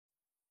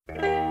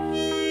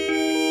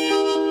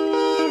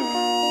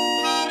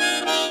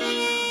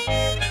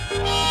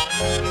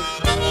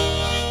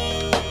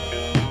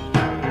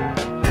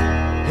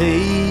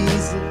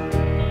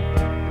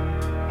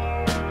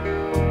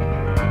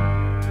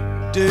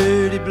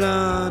pretty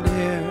blonde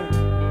hair.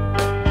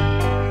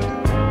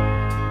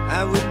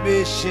 I wouldn't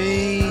be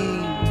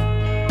ashamed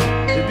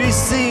to be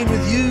seen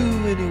with you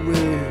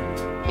anywhere.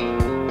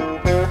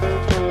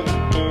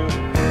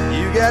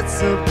 You got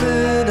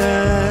something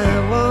I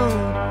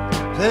want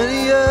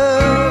plenty of.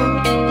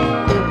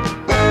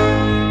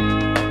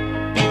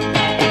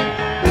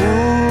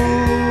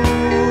 Ooh,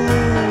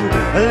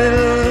 a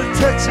little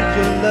touch of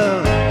your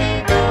love.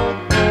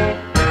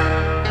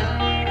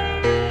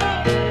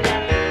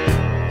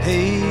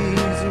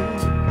 Hazel,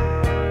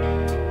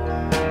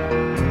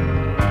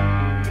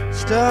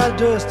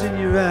 stardust in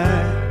your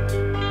eye.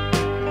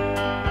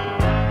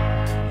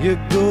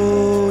 You're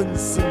going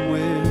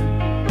somewhere,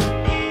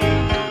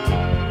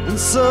 and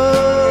so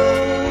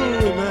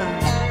am I.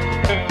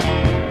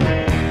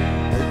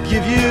 I'd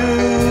give you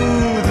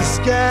the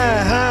sky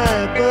high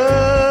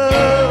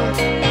above.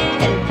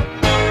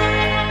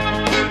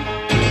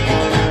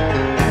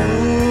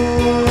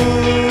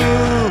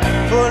 Ooh,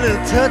 for a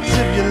little touch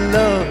of your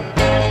love.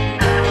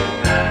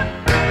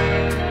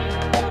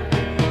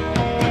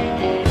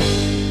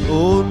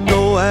 Oh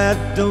no, I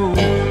don't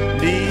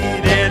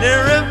need any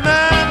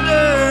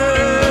reminder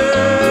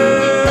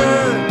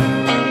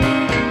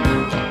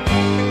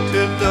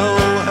to know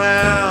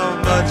how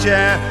much I